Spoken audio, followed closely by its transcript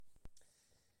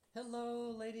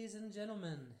Hello, ladies and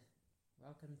gentlemen.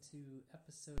 Welcome to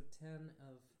episode 10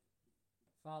 of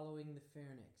Following the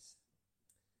Pharynx.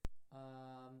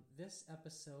 This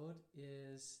episode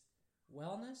is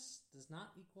Wellness Does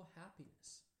Not Equal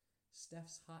Happiness.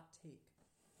 Steph's hot take.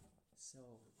 So,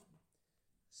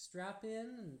 strap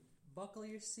in and buckle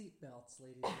your seatbelts,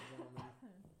 ladies and gentlemen.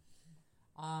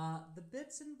 The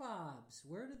bits and bobs.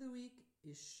 Word of the week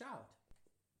is shout.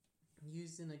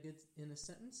 Used in a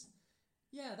sentence.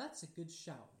 Yeah, that's a good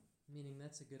shout, meaning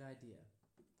that's a good idea.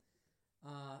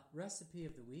 Recipe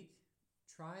of the week,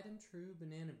 tried and true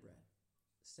banana bread.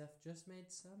 Steph just made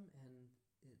some, and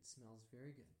it smells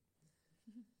very good.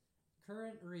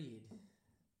 Current read,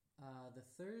 The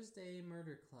Thursday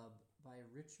Murder Club by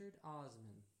Richard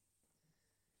Osman.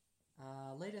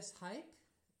 Latest hike,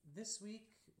 this week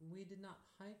we did not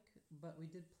hike, but we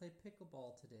did play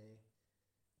pickleball today,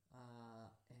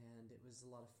 and it was a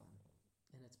lot of fun.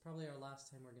 And it's probably our last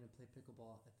time we're going to play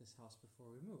pickleball at this house before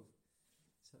we move.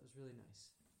 So it was really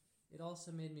nice. It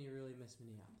also made me really miss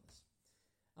Minneapolis.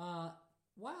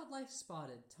 Wildlife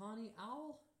spotted. Tawny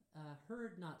owl,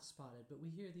 herd not spotted, but we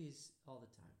hear these all the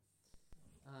time.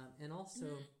 And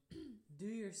also, do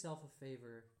yourself a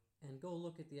favor and go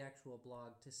look at the actual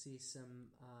blog to see some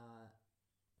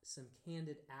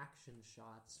candid action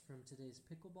shots from today's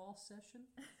pickleball session.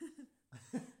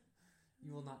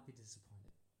 You will not be disappointed.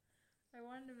 I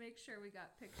wanted to make sure we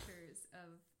got pictures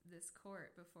of this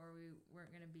court before we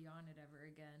weren't going to be on it ever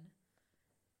again.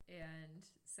 And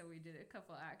so we did a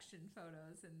couple action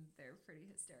photos, and they're pretty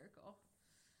hysterical.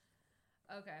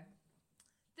 Okay.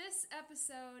 This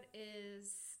episode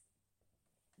is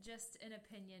just an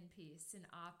opinion piece, an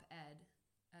op-ed,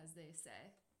 as they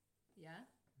say. Yeah?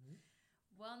 Mm-hmm.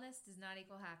 Wellness does not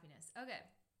equal happiness. Okay.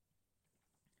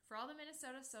 For all the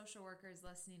Minnesota social workers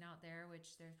listening out there,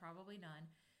 which there's probably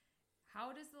none,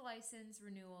 how does the license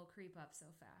renewal creep up so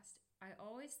fast? I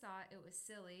always thought it was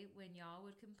silly when y'all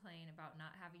would complain about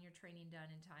not having your training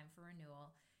done in time for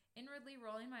renewal, inwardly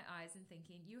rolling my eyes and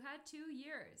thinking, you had 2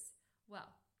 years. Well,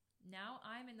 now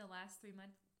I'm in the last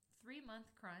 3-month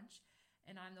crunch,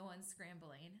 and I'm the one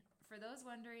scrambling. For those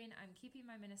wondering, I'm keeping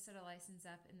my Minnesota license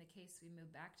up in the case we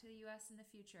move back to the U.S. in the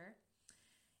future.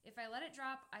 If I let it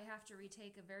drop, I have to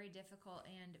retake a very difficult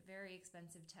and very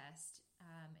expensive test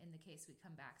in the case we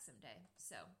come back someday.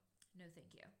 So, no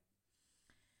thank you.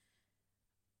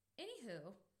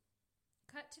 Anywho,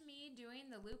 cut to me doing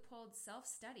the loopholed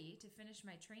self-study to finish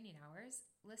my training hours,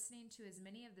 listening to as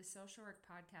many of the social work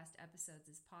podcast episodes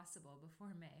as possible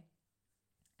before May.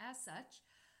 As such,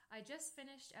 I just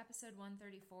finished episode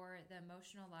 134, The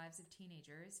Emotional Lives of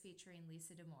Teenagers, featuring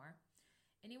Lisa D'Amour.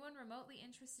 Anyone remotely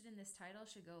interested in this title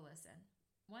should go listen.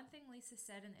 One thing Lisa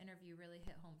said in the interview really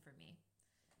hit home for me.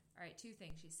 All right, 2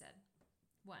 things she said.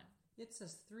 1. It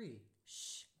says 3.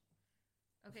 Shh.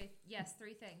 Okay, yes,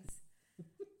 3 things.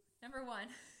 Number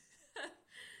 1.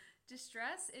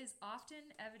 Distress is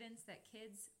often evidence that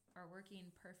kids are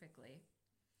working perfectly.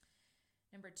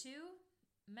 Number 2.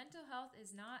 Mental health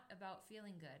is not about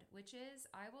feeling good, which is,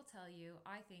 I will tell you,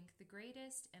 I think the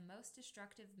greatest and most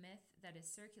destructive myth that is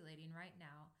circulating right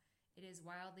now. It is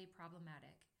wildly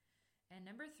problematic. And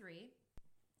number 3,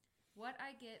 what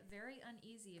I get very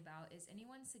uneasy about is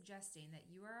anyone suggesting that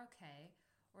you are okay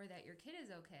or that your kid is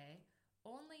okay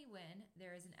only when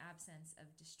there is an absence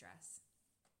of distress.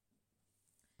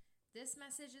 This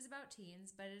message is about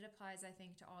teens, but it applies, I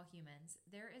think, to all humans.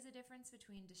 There is a difference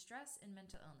between distress and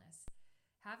mental illness.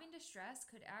 Having distress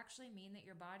could actually mean that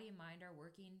your body and mind are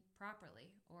working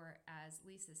properly, or as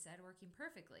Lisa said, working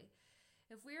perfectly.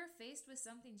 If we are faced with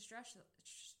something stressful,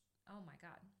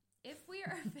 if we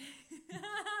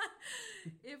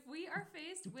are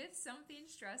faced with something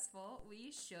stressful,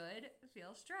 we should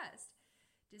feel stressed.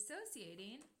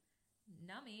 Dissociating,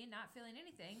 numbing, not feeling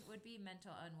anything would be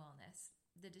mental unwellness.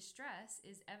 The distress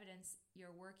is evidence you're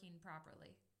working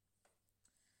properly.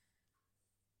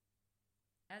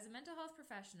 As a mental health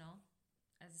professional,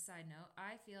 as a side note,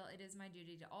 I feel it is my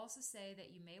duty to also say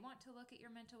that you may want to look at your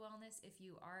mental wellness if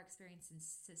you are experiencing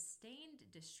sustained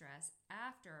distress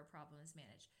after a problem is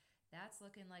managed. That's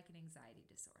looking like an anxiety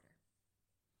disorder.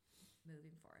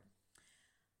 Moving forward.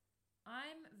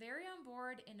 I'm very on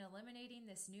board in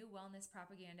eliminating this new wellness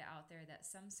propaganda out there that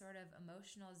some sort of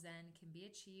emotional zen can be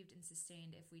achieved and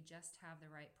sustained if we just have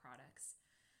the right products.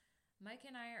 Mike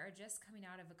and I are just coming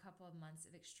out of a couple of months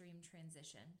of extreme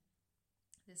transition.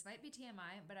 This might be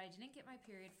TMI, but I didn't get my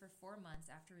period for 4 months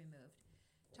after we moved.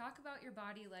 Talk about your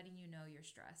body letting you know you're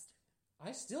stressed.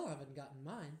 I still haven't gotten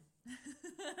mine.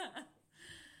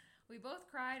 We both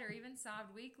cried or even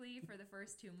sobbed weekly for the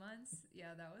first 2 months.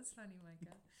 Yeah, that was funny,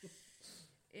 Micah.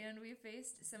 and we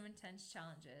faced some intense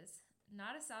challenges.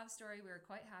 Not a sob story, we were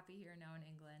quite happy here now in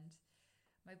England.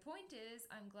 My point is,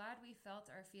 I'm glad we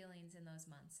felt our feelings in those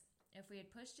months. If we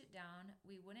had pushed it down,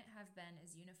 we wouldn't have been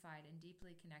as unified and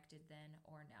deeply connected then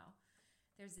or now.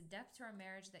 There's a depth to our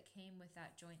marriage that came with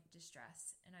that joint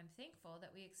distress, and I'm thankful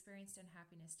that we experienced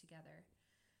unhappiness together.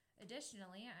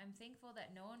 Additionally, I'm thankful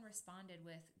that no one responded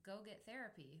with, "Go get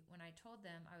therapy," when I told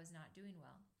them I was not doing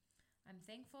well. I'm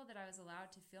thankful that I was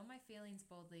allowed to feel my feelings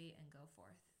boldly and go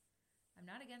forth. I'm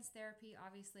not against therapy.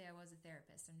 Obviously, I was a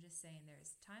therapist. I'm just saying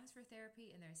there's times for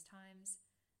therapy and there's times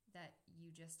that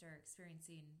you just are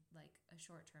experiencing like a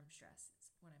short-term stress.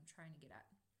 Is what I'm trying to get at.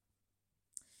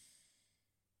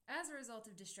 As a result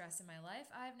of distress in my life,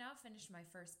 I have now finished my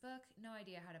first book. No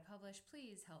idea how to publish.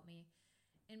 Please help me.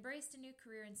 Embraced a new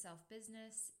career in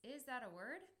self-business. Is that a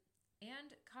word?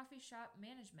 And coffee shop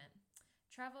management.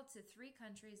 Traveled to 3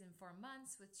 countries in 4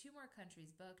 months with 2 more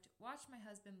countries booked. Watched my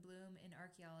husband bloom in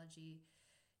archaeology.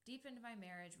 Deepened my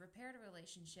marriage, repaired a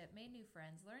relationship, made new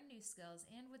friends, learned new skills,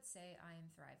 and would say I am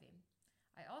thriving.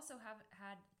 I also have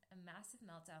had a massive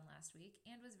meltdown last week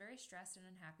and was very stressed and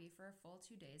unhappy for a full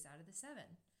 2 days out of the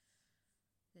 7.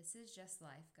 This is just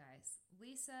life, guys.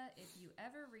 Lisa, if you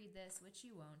ever read this, which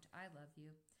you won't, I love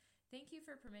you. Thank you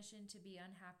for permission to be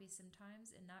unhappy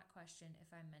sometimes and not question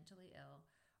if I'm mentally ill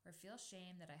or feel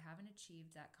shame that I haven't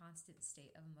achieved that constant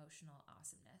state of emotional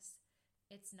awesomeness.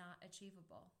 It's not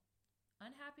achievable.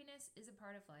 Unhappiness is a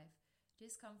part of life.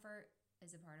 Discomfort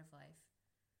is a part of life.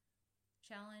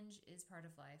 Challenge is part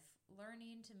of life.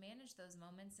 Learning to manage those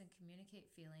moments and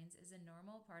communicate feelings is a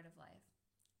normal part of life.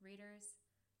 Readers,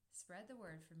 spread the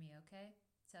word for me, okay?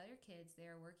 Tell your kids they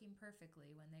are working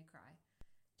perfectly when they cry.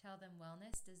 Tell them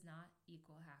wellness does not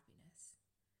equal happiness.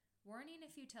 Warning,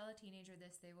 if you tell a teenager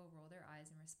this, they will roll their eyes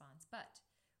in response, but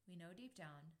we know deep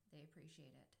down they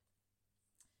appreciate it.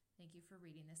 Thank you for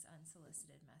reading this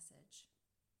unsolicited message.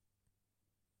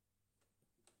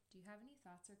 Do you have any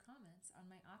thoughts or comments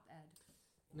on my op-ed?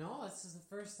 No, this is the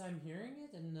first time hearing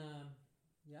it, and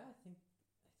yeah, I think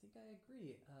I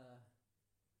agree.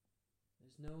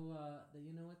 There's no,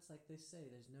 it's like they say,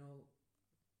 there's no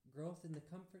growth in the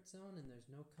comfort zone, and there's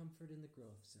no comfort in the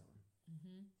growth zone.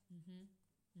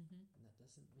 And that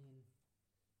doesn't mean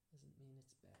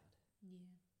it's bad.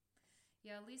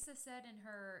 Yeah. Lisa said in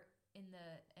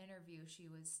the interview, she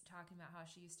was talking about how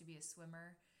she used to be a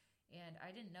swimmer, and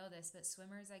I didn't know this, but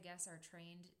swimmers, I guess, are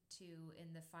trained to,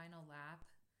 in the final lap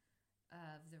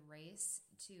of the race,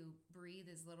 to breathe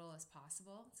as little as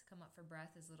possible, to come up for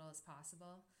breath as little as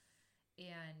possible.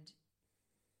 And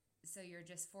so you're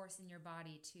just forcing your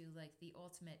body to like the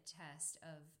ultimate test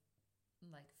of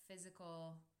like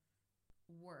physical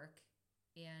work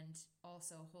and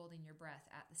also holding your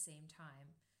breath at the same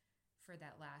time for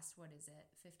that last,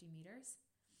 50 meters?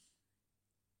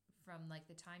 From like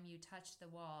the time you touch the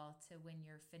wall to when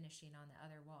you're finishing on the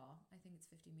other wall. I think it's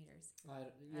 50 meters.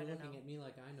 You're looking at me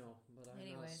like I know, but I'm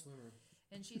not a swimmer.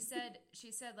 And she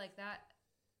said like that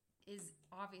is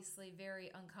obviously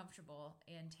very uncomfortable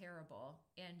and terrible,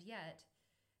 and yet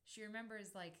she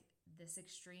remembers like this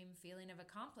extreme feeling of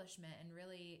accomplishment and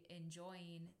really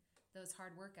enjoying those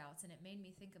hard workouts. And it made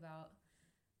me think about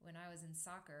when I was in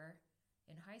soccer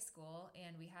in high school,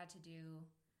 and we had to do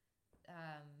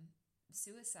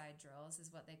suicide drills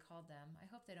is what they called them. I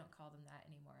hope they don't call them that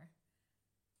anymore.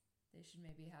 They should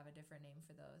maybe have a different name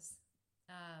for those.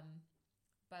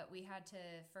 But we had to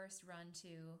first run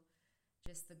to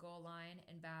just the goal line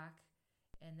and back,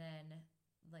 and then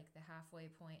like the halfway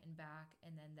point and back,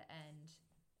 and then the end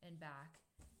and back.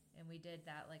 And we did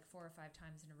that like 4 or 5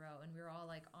 times in a row, and we were all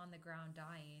like on the ground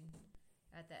dying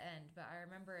at the end. But I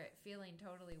remember it feeling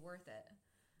totally worth it.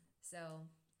 So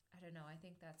I don't know. I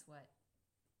think that's what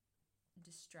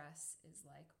distress is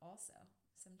like also.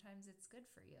 Sometimes it's good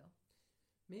for you.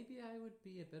 Maybe I would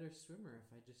be a better swimmer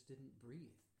if I just didn't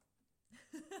breathe.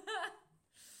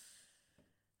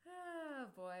 Oh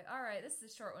boy. All right. This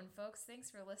is a short one, folks. Thanks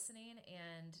for listening,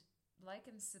 and like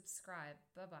and subscribe.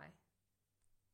 Bye-bye.